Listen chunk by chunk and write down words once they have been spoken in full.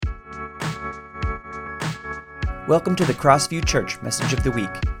Welcome to the Crossview Church Message of the Week.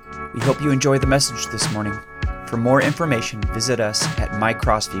 We hope you enjoy the message this morning. For more information, visit us at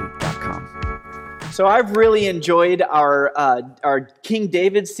mycrossview.com. So I've really enjoyed our King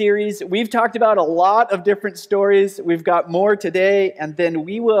David series. We've talked about a lot of different stories. We've got more today, and then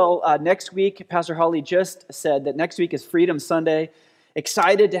we will next week. Pastor Holly just said that next week is Freedom Sunday.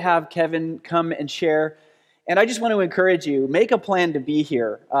 Excited to have Kevin come and share. And I just want to encourage you, make a plan to be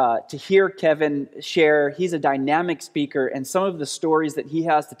here, to hear Kevin share. He's a dynamic speaker, and some of the stories that he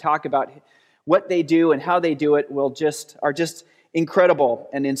has to talk about, what they do and how they do it, are just incredible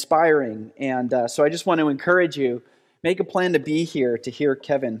and inspiring. And so I just want to encourage you, make a plan to be here to hear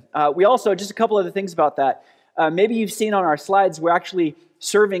Kevin. We also, just a couple other things about that. Maybe you've seen on our slides, we're actually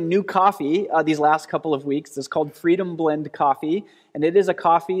serving new coffee these last couple of weeks. It's called Freedom Blend Coffee, and it is a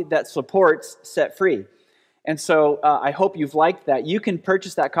coffee that supports Set Free. And so I hope you've liked that. You can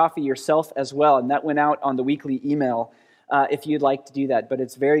purchase that coffee yourself as well, and that went out on the weekly email if you'd like to do that. But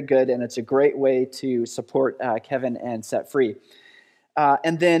it's very good, and it's a great way to support Kevin and Set Free.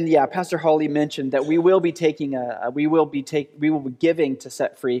 And then, Pastor Holly mentioned that we will be giving to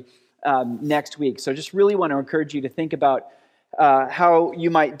Set Free next week. So just really want to encourage you to think about how you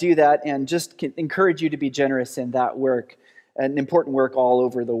might do that, and just encourage you to be generous in that work, an important work all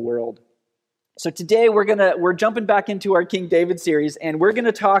over the world. So today we're jumping back into our King David series, and we're going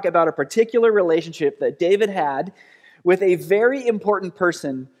to talk about a particular relationship that David had with a very important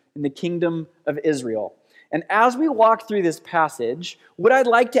person in the kingdom of Israel. And as we walk through this passage, what I'd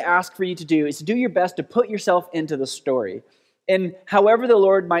like to ask for you to do is to do your best to put yourself into the story, and however the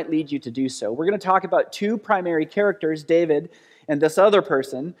Lord might lead you to do so. We're going to talk about two primary characters, David and this other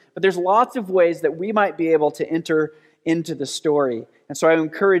person, but there's lots of ways that we might be able to enter into the story. And so I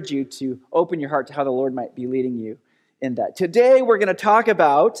encourage you to open your heart to how the Lord might be leading you in that. Today we're going to talk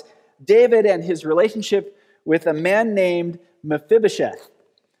about David and his relationship with a man named Mephibosheth.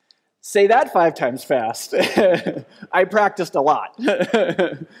 Say that 5 times fast. I practiced a lot.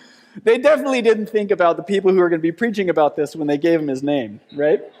 They definitely didn't think about the people who are going to be preaching about this when they gave him his name,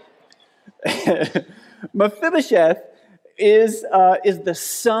 right? Mephibosheth is the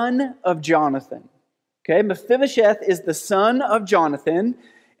son of Jonathan. Okay, Mephibosheth is the son of Jonathan,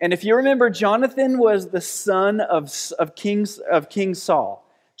 and if you remember, Jonathan was the son of King Saul.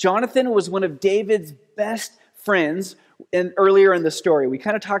 Jonathan was one of David's best friends earlier in the story. We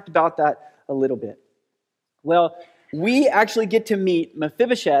kind of talked about that a little bit. Well, we actually get to meet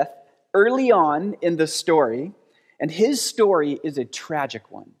Mephibosheth early on in the story, and his story is a tragic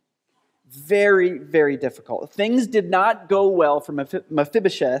one. Very, very difficult. Things did not go well for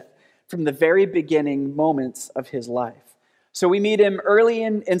Mephibosheth from the very beginning moments of his life. So we meet him early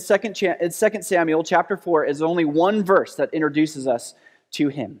in 2 Samuel chapter 4. Is only one verse that introduces us to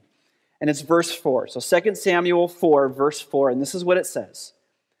him. And it's verse 4. So 2 Samuel 4, verse 4, and this is what it says.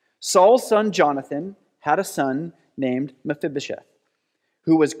 Saul's son Jonathan had a son named Mephibosheth,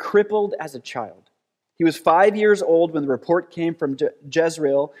 who was crippled as a child. He was 5 years old when the report came from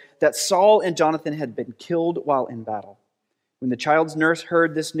Jezreel that Saul and Jonathan had been killed while in battle. When the child's nurse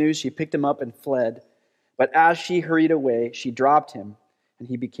heard this news, she picked him up and fled. But as she hurried away, she dropped him, and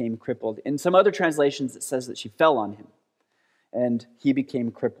he became crippled. In some other translations, it says that she fell on him, and he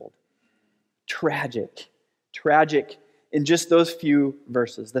became crippled. Tragic in just those few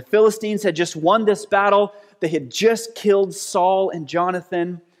verses. The Philistines had just won this battle. They had just killed Saul and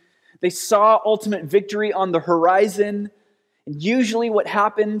Jonathan. They saw ultimate victory on the horizon. And usually what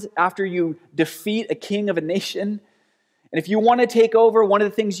happened after you defeat a king of a nation, and if you want to take over, one of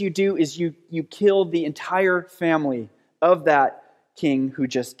the things you do is you kill the entire family of that king who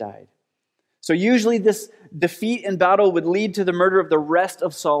just died. So usually this defeat in battle would lead to the murder of the rest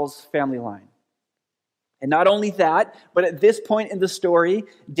of Saul's family line. And not only that, but at this point in the story,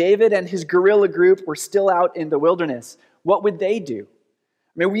 David and his guerrilla group were still out in the wilderness. What would they do?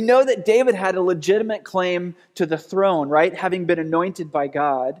 I mean, we know that David had a legitimate claim to the throne, right? Having been anointed by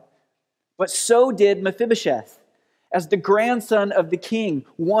God. But so did Mephibosheth, as the grandson of the king,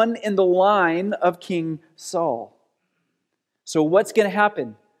 one in the line of King Saul. So what's going to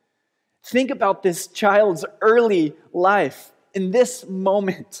happen? Think about this child's early life in this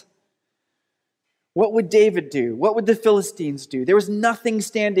moment. What would David do? What would the Philistines do? There was nothing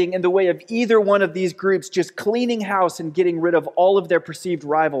standing in the way of either one of these groups just cleaning house and getting rid of all of their perceived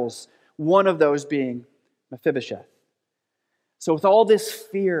rivals, one of those being Mephibosheth. So with all this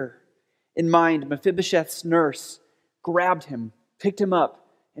fear in mind, Mephibosheth's nurse grabbed him, picked him up,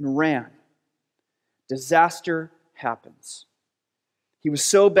 and ran. Disaster happens. He was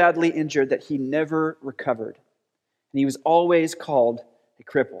so badly injured that he never recovered, and he was always called a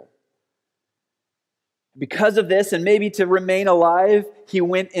cripple. Because of this, and maybe to remain alive, he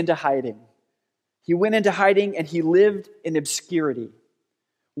went into hiding. He went into hiding and he lived in obscurity,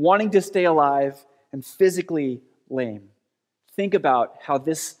 wanting to stay alive and physically lame. Think about how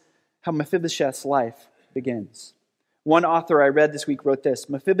Mephibosheth's life begins. One author I read this week wrote this: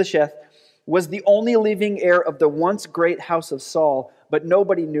 Mephibosheth was the only living heir of the once great house of Saul, but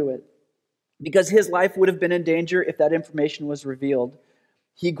nobody knew it. Because his life would have been in danger if that information was revealed.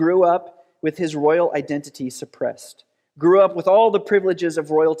 He grew up with his royal identity suppressed, grew up with all the privileges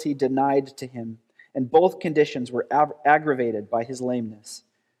of royalty denied to him, and both conditions were aggravated by his lameness.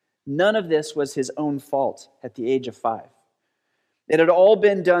 None of this was his own fault at the age of 5. It had all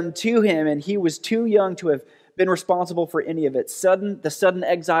been done to him, and he was too young to have been responsible for any of it. The sudden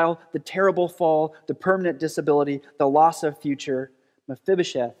exile, the terrible fall, the permanent disability, the loss of future.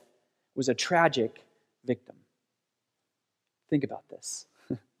 Mephibosheth was a tragic victim. Think about this.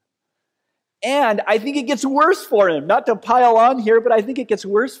 And I think it gets worse for him. Not to pile on here, but I think it gets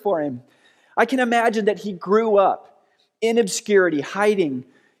worse for him. I can imagine that he grew up in obscurity, hiding,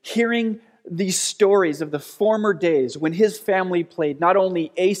 hearing these stories of the former days when his family played not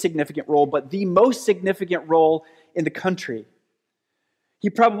only a significant role, but the most significant role in the country.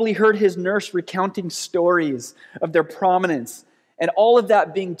 He probably heard his nurse recounting stories of their prominence, and all of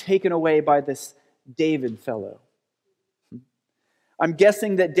that being taken away by this David fellow. I'm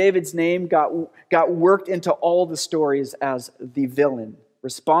guessing that David's name got worked into all the stories as the villain,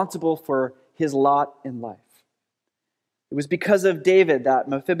 responsible for his lot in life. It was because of David that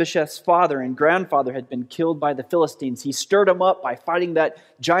Mephibosheth's father and grandfather had been killed by the Philistines. He stirred them up by fighting that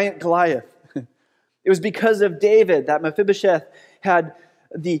giant Goliath. It was because of David that Mephibosheth had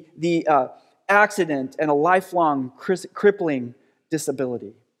the accident and a lifelong crippling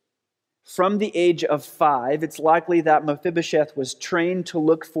disability. From the age of 5, it's likely that Mephibosheth was trained to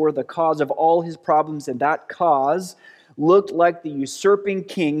look for the cause of all his problems, and that cause looked like the usurping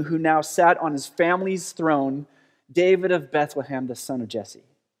king who now sat on his family's throne, David of Bethlehem, the son of Jesse.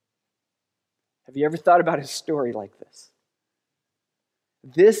 Have you ever thought about his story like this?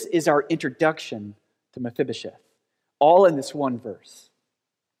 This is our introduction to Mephibosheth, all in this one verse.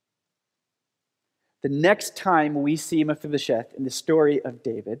 The next time we see Mephibosheth in the story of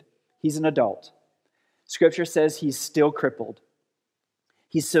David, he's an adult. Scripture says he's still crippled.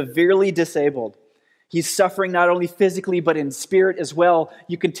 He's severely disabled. He's suffering not only physically, but in spirit as well.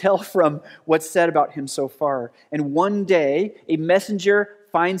 You can tell from what's said about him so far. And one day, a messenger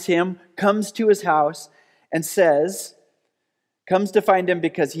finds him, comes to his house, and comes to find him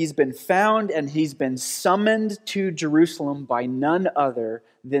because he's been found and he's been summoned to Jerusalem by none other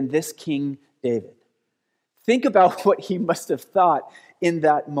than this King David. Think about what he must have thought in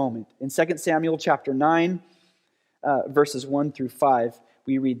that moment. In 2 Samuel chapter 9, verses 1 through 5,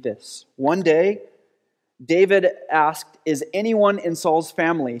 we read this. One day, David asked, "Is anyone in Saul's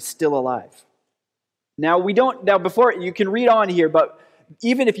family still alive?" Now, before you can read on here, but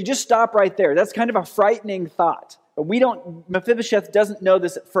even if you just stop right there, that's kind of a frightening thought. Mephibosheth doesn't know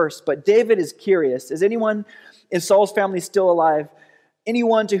this at first, but David is curious. Is anyone in Saul's family still alive?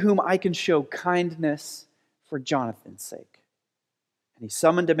 Anyone to whom I can show kindness for Jonathan's sake? And he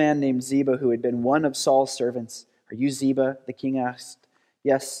summoned a man named Ziba, who had been one of Saul's servants. "Are you Ziba?" the king asked.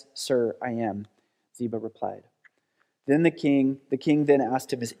 "Yes, sir, I am," Ziba replied. Then the king then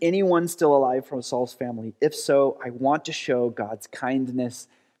asked him, "Is anyone still alive from Saul's family? If so, I want to show God's kindness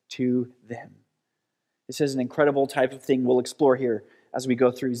to them." This is an incredible type of thing we'll explore here as we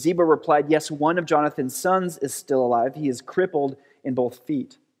go through. Ziba replied, "Yes, one of Jonathan's sons is still alive. He is crippled in both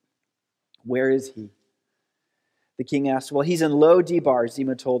feet." "Where is he?" The king asked. "Well, he's in Lo Debar,"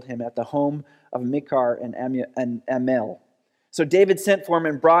 Ziba told him, "at the home of Machir and Ammiel." So David sent for him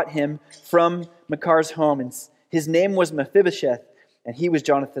and brought him from Machir's home. And his name was Mephibosheth, and he was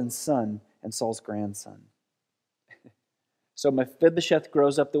Jonathan's son and Saul's grandson. So Mephibosheth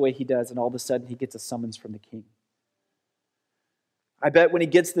grows up the way he does, and all of a sudden he gets a summons from the king. I bet when he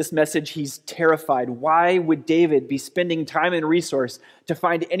gets this message, he's terrified. Why would David be spending time and resource to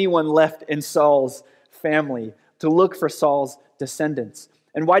find anyone left in Saul's family, to look for Saul's descendants?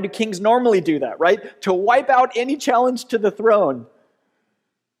 And why do kings normally do that, right? To wipe out any challenge to the throne.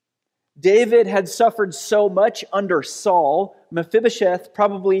 David had suffered so much under Saul, Mephibosheth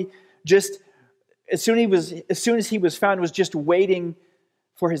probably just, as soon as he was found, was just waiting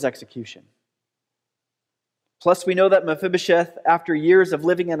for his execution. Plus, we know that Mephibosheth, after years of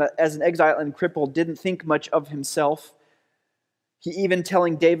living as an exile and crippled, didn't think much of himself. He even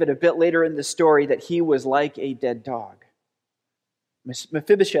telling David a bit later in the story that he was like a dead dog.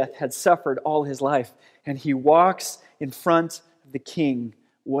 Mephibosheth had suffered all his life, and he walks in front of the king.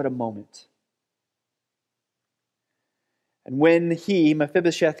 What a moment. And when he,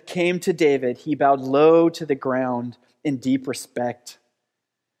 Mephibosheth, came to David, he bowed low to the ground in deep respect,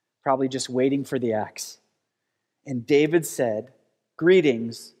 probably just waiting for the axe. And David said,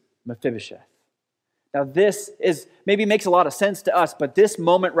 "Greetings, Mephibosheth." Now this is maybe makes a lot of sense to us, but this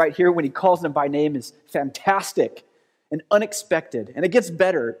moment right here when he calls him by name is fantastic and unexpected. And it gets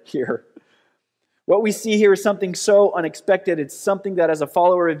better here. What we see here is something so unexpected. It's something that as a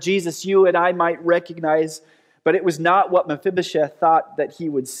follower of Jesus, you and I might recognize, but it was not what Mephibosheth thought that he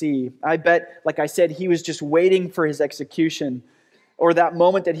would see. I bet, like I said, he was just waiting for his execution or that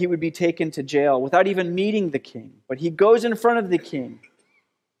moment that he would be taken to jail without even meeting the king. But he goes in front of the king.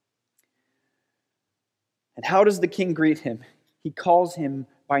 And how does the king greet him? He calls him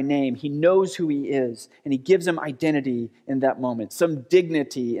by name. He knows who he is, and he gives him identity in that moment, some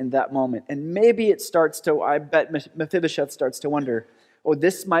dignity in that moment. And maybe it starts to, I bet Mephibosheth starts to wonder, oh,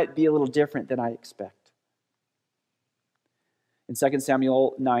 this might be a little different than I expect. In 2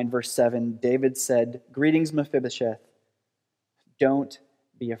 Samuel 9, verse 7, David said, "Greetings, Mephibosheth. Don't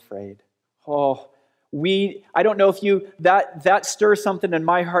be afraid." Oh, I don't know if that stirs something in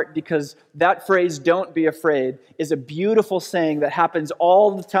my heart, because that phrase, "don't be afraid," is a beautiful saying that happens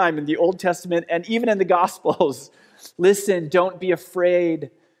all the time in the Old Testament and even in the Gospels. Listen, don't be afraid.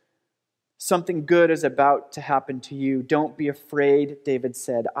 Something good is about to happen to you. Don't be afraid, David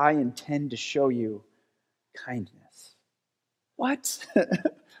said. I intend to show you kindness. What?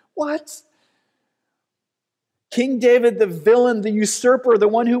 What? King David, the villain, the usurper, the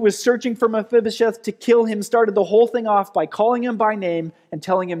one who was searching for Mephibosheth to kill him, started the whole thing off by calling him by name and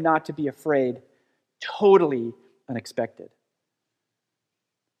telling him not to be afraid. Totally unexpected.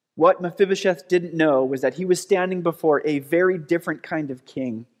 What Mephibosheth didn't know was that he was standing before a very different kind of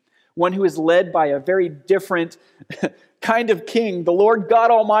king, one who is led by a very different kind of king, the Lord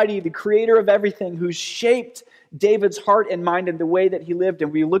God Almighty, the creator of everything, who shaped David's heart and mind and the way that he lived.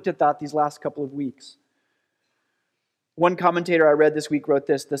 And we looked at that these last couple of weeks. One commentator I read this week wrote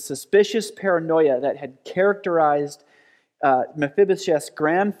this: the suspicious paranoia that had characterized Mephibosheth's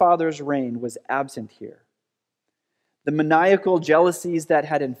grandfather's reign was absent here. The maniacal jealousies that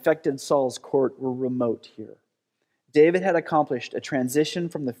had infected Saul's court were remote here. David had accomplished a transition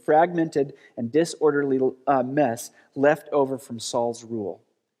from the fragmented and disorderly mess left over from Saul's rule,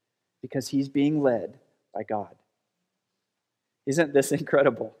 because he's being led by God. Isn't this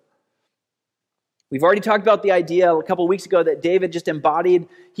incredible? We've already talked about the idea a couple of weeks ago that David just embodied,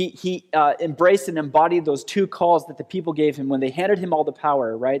 he embraced and embodied those two calls that the people gave him when they handed him all the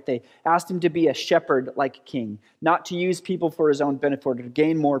power, right? They asked him to be a shepherd like king, not to use people for his own benefit or to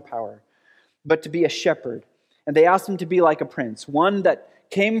gain more power, but to be a shepherd. And they asked him to be like a prince, one that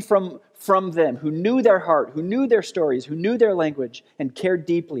came from them, who knew their heart, who knew their stories, who knew their language, and cared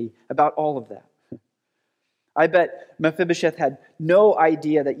deeply about all of that. I bet Mephibosheth had no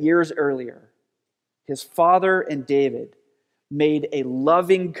idea that years earlier, his father and David made a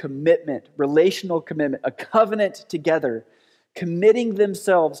loving commitment, relational commitment, a covenant together, committing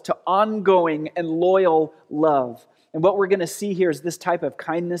themselves to ongoing and loyal love. And what we're going to see here is this type of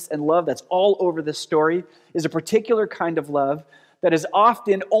kindness and love that's all over this story is a particular kind of love that is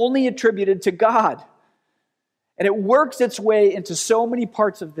often only attributed to God. And it works its way into so many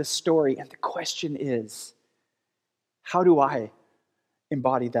parts of this story. And the question is, how do I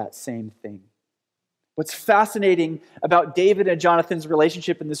embody that same thing? What's fascinating about David and Jonathan's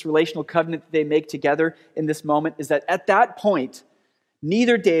relationship and this relational covenant that they make together in this moment is that at that point,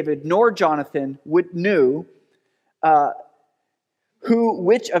 neither David nor Jonathan knew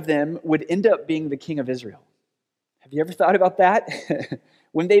which of them would end up being the king of Israel. Have you ever thought about that?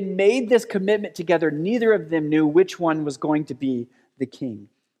 When they made this commitment together, neither of them knew which one was going to be the king.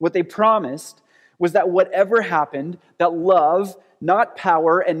 What they promised was that whatever happened, that love, not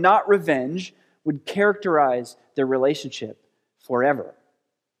power and not revenge, would characterize their relationship forever.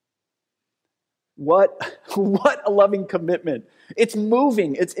 What a loving commitment. It's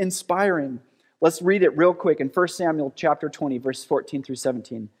moving, it's inspiring. Let's read it real quick in 1 Samuel chapter 20, verse 14 through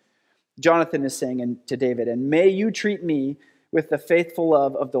 17. Jonathan is saying to David, "And may you treat me with the faithful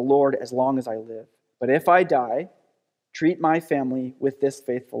love of the Lord as long as I live. But if I die, treat my family with this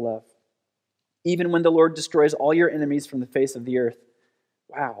faithful love. Even when the Lord destroys all your enemies from the face of the earth."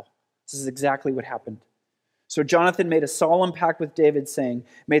 Wow, this is exactly what happened. So Jonathan made a solemn pact with David, saying,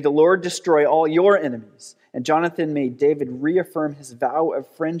 "May the Lord destroy all your enemies." And Jonathan made David reaffirm his vow of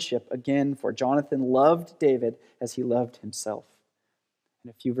friendship again, for Jonathan loved David as he loved himself.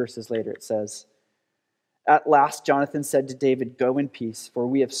 And a few verses later it says, "At last Jonathan said to David, 'Go in peace, for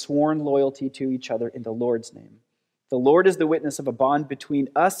we have sworn loyalty to each other in the Lord's name. The Lord is the witness of a bond between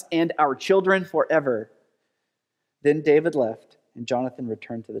us and our children forever.'" Then David left, and Jonathan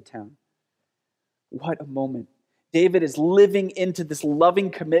returned to the town. What a moment. David is living into this loving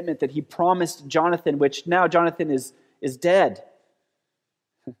commitment that he promised Jonathan, which now Jonathan is dead.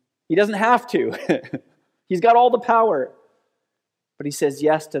 He doesn't have to. He's got all the power. But he says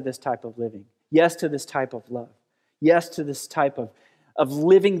yes to this type of living. Yes to this type of love. Yes to this type of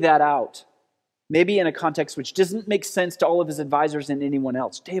living that out. Maybe in a context which doesn't make sense to all of his advisors and anyone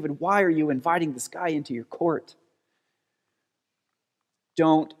else. David, why are you inviting this guy into your court?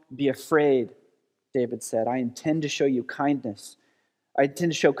 Don't be afraid, David said. I intend to show you kindness. I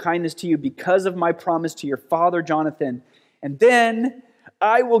intend to show kindness to you because of my promise to your father Jonathan. And then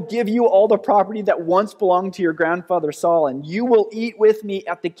I will give you all the property that once belonged to your grandfather Saul, and you will eat with me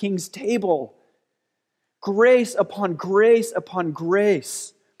at the king's table. Grace upon grace upon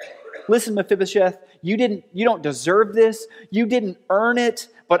grace. Listen, Mephibosheth, you don't deserve this. You didn't earn it,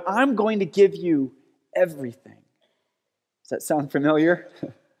 but I'm going to give you everything. Does that sound familiar?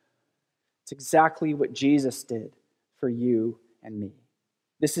 It's exactly what Jesus did for you and me.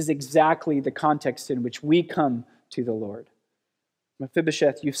 This is exactly the context in which we come to the Lord.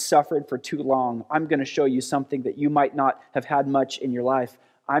 Mephibosheth, you've suffered for too long. I'm going to show you something that you might not have had much in your life.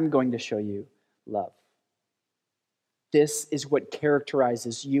 I'm going to show you love. This is what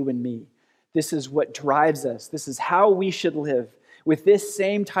characterizes you and me. This is what drives us. This is how we should live. With this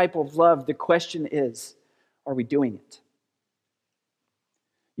same type of love, the question is, are we doing it?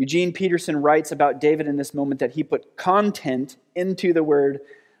 Eugene Peterson writes about David in this moment that he put content into the word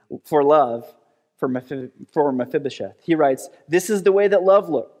for love for Mephibosheth. He writes, this is the way that love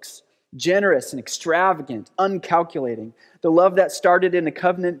looks. Generous and extravagant, uncalculating. The love that started in a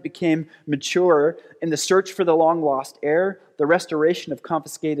covenant became mature in the search for the long-lost heir, the restoration of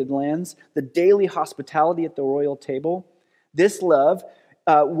confiscated lands, the daily hospitality at the royal table. This love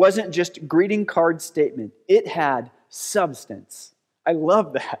wasn't just greeting card statement. It had substance. I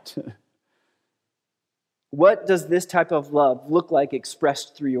love that. What does this type of love look like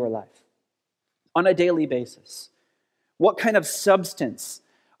expressed through your life on a daily basis? What kind of substance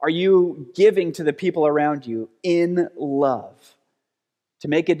are you giving to the people around you in love to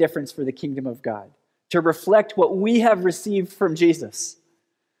make a difference for the kingdom of God, to reflect what we have received from Jesus?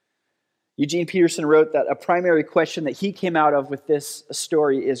 Eugene Peterson wrote that a primary question that he came out of with this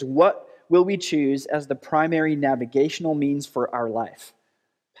story is, what will we choose as the primary navigational means for our life?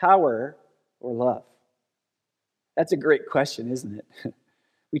 Power or love? That's a great question, isn't it?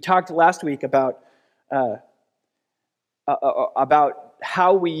 We talked last week about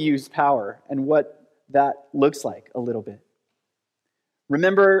how we use power and what that looks like a little bit.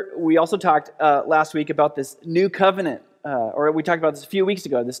 Remember, we also talked last week about this new covenant, or we talked about this a few weeks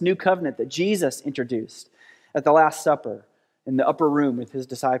ago, this new covenant that Jesus introduced at the Last Supper in the upper room with his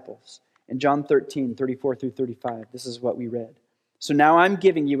disciples. In John 13, 34 through 35, this is what we read. So now I'm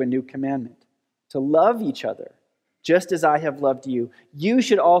giving you a new commandment, to love each other, just as I have loved you. You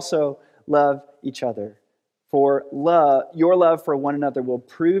should also love each other. For your love for one another will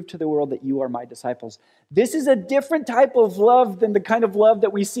prove to the world that you are my disciples. This is a different type of love than the kind of love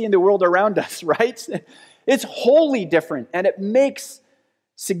that we see in the world around us, right? It's wholly different, and it makes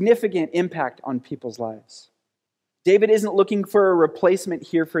significant impact on people's lives. David isn't looking for a replacement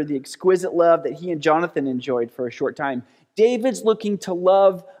here for the exquisite love that he and Jonathan enjoyed for a short time. David's looking to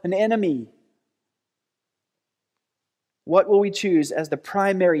love an enemy. What will we choose as the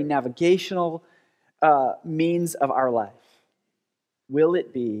primary navigational means of our life? Will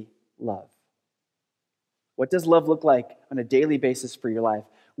it be love? What does love look like on a daily basis for your life?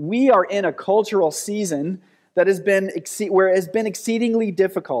 We are in a cultural season that has been where it has been exceedingly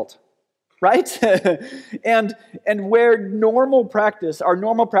difficult, right? and where our normal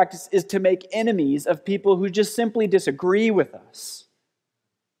practice is to make enemies of people who just simply disagree with us.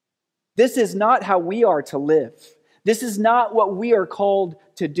 This is not how we are to live. This is not what we are called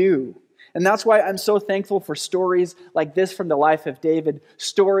to do. And that's why I'm so thankful for stories like this from the life of David,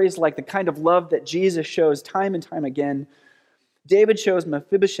 stories like the kind of love that Jesus shows time and time again. David shows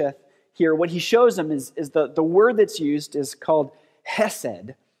Mephibosheth here. What he shows him is the word that's used is called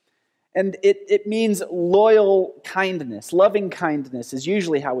hesed. And it means loyal kindness. Loving kindness is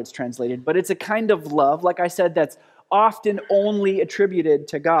usually how it's translated. But it's a kind of love, like I said, that's often only attributed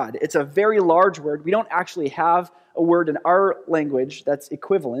to God. It's a very large word. We don't actually have a word in our language that's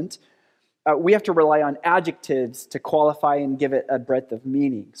equivalent. We have to rely on adjectives to qualify and give it a breadth of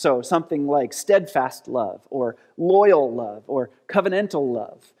meaning. So something like steadfast love, or loyal love, or covenantal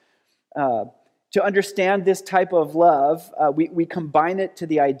love. To understand this type of love, we combine it to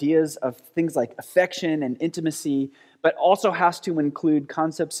the ideas of things like affection and intimacy, but also has to include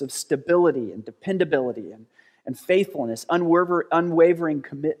concepts of stability and dependability and faithfulness, unwavering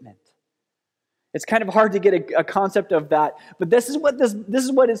commitment. It's kind of hard to get a concept of that, but this is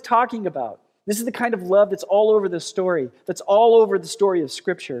what it's talking about. This is the kind of love that's all over the story, that's all over the story of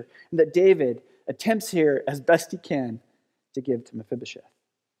Scripture, and that David attempts here as best he can to give to Mephibosheth.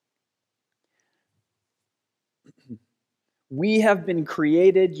 We have been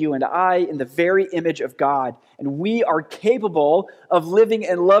created, you and I, in the very image of God, and we are capable of living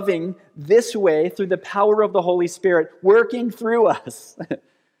and loving this way through the power of the Holy Spirit working through us.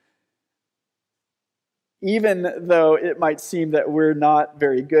 Even though it might seem that we're not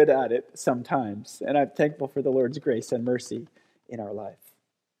very good at it sometimes. And I'm thankful for the Lord's grace and mercy in our life.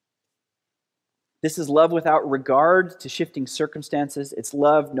 This is love without regard to shifting circumstances. It's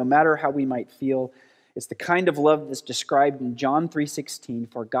love no matter how we might feel. It's the kind of love that's described in John 3:16,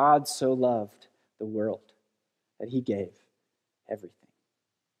 for God so loved the world that he gave everything.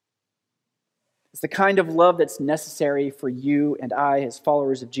 It's the kind of love that's necessary for you and I as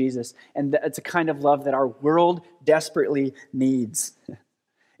followers of Jesus, and it's a kind of love that our world desperately needs.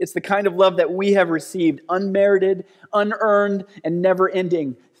 It's the kind of love that we have received, unmerited, unearned, and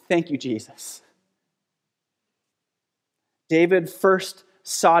never-ending. Thank you, Jesus. David first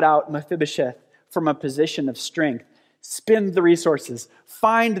sought out Mephibosheth from a position of strength. Spend the resources.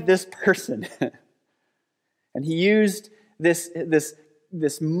 Find this person. And he used this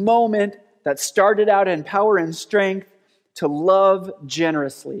moment that started out in power and strength to love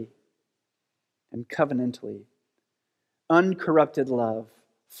generously and covenantally. Uncorrupted love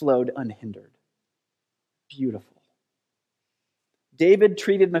flowed unhindered. Beautiful. David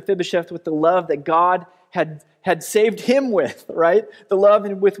treated Mephibosheth with the love that God had saved him with, right? The love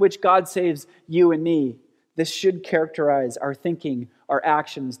with which God saves you and me. This should characterize our thinking, our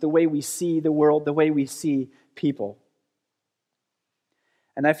actions, the way we see the world, the way we see people.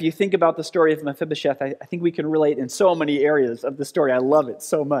 And if you think about the story of Mephibosheth, I think we can relate in so many areas of the story. I love it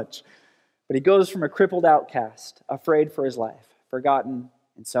so much. But he goes from a crippled outcast, afraid for his life, forgotten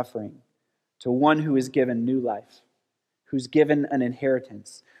and suffering, to one who is given new life, who's given an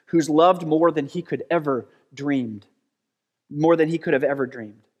inheritance, who's loved more than he could ever dreamed, more than he could have ever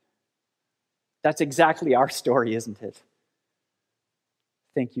dreamed. That's exactly our story, isn't it?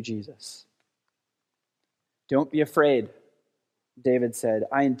 Thank you, Jesus. Don't be afraid. David said,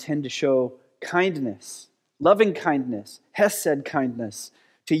 I intend to show kindness, loving kindness, hesed kindness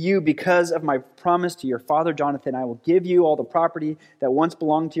to you because of my promise to your father Jonathan. I will give you all the property that once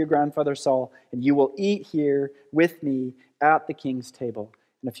belonged to your grandfather Saul, and you will eat here with me at the king's table.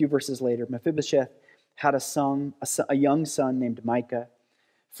 And a few verses later, Mephibosheth had a young son named Micah.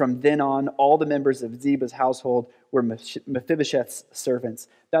 From then on, all the members of Ziba's household were Mephibosheth's servants.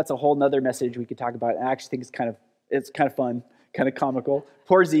 That's a whole other message we could talk about. I actually think it's kind of fun. Kind of comical.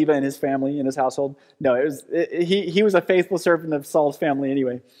 Poor Ziba and his family and his household. No, he was a faithful servant of Saul's family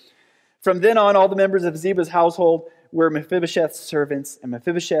anyway. From then on, all the members of Ziba's household were Mephibosheth's servants, and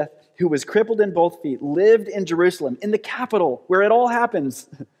Mephibosheth, who was crippled in both feet, lived in Jerusalem, in the capital, where it all happens,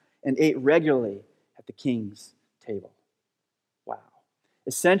 and ate regularly at the king's table. Wow.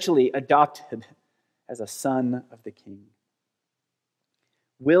 Essentially adopted as a son of the king.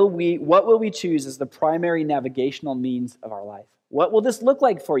 What will we choose as the primary navigational means of our life? What will this look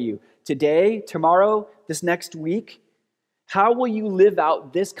like for you today, tomorrow, this next week? How will you live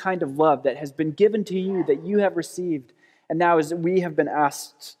out this kind of love that has been given to you, that you have received, and now as we have been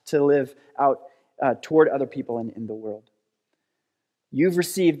asked to live out toward other people in the world? You've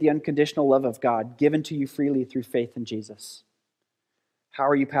received the unconditional love of God given to you freely through faith in Jesus. How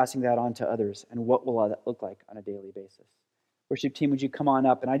are you passing that on to others, and what will that look like on a daily basis? Worship team, would you come on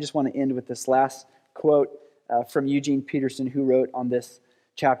up? And I just want to end with this last quote from Eugene Peterson, who wrote on this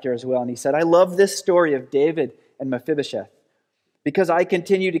chapter as well. And he said, I love this story of David and Mephibosheth because I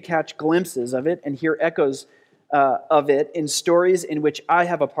continue to catch glimpses of it and hear echoes of it in stories in which I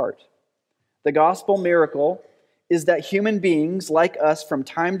have a part. The gospel miracle is that human beings like us from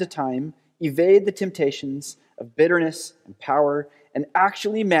time to time evade the temptations of bitterness and power and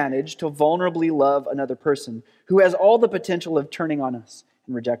actually manage to vulnerably love another person who has all the potential of turning on us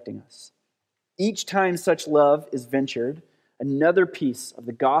and rejecting us. Each time such love is ventured, another piece of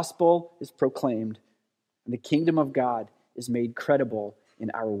the gospel is proclaimed, and the kingdom of God is made credible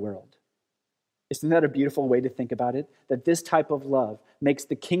in our world. Isn't that a beautiful way to think about it? That this type of love makes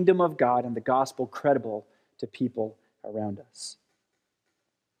the kingdom of God and the gospel credible to people around us.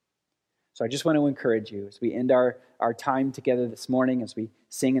 So I just want to encourage you as we end our time together this morning, as we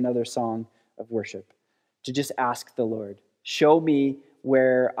sing another song of worship, to just ask the Lord, show me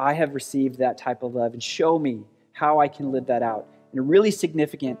where I have received that type of love and show me how I can live that out in a really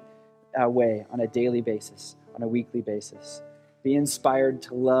significant way on a daily basis. on a weekly basis. Be inspired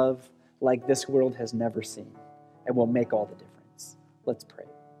to love like this world has never seen, and will make all the difference. Let's pray.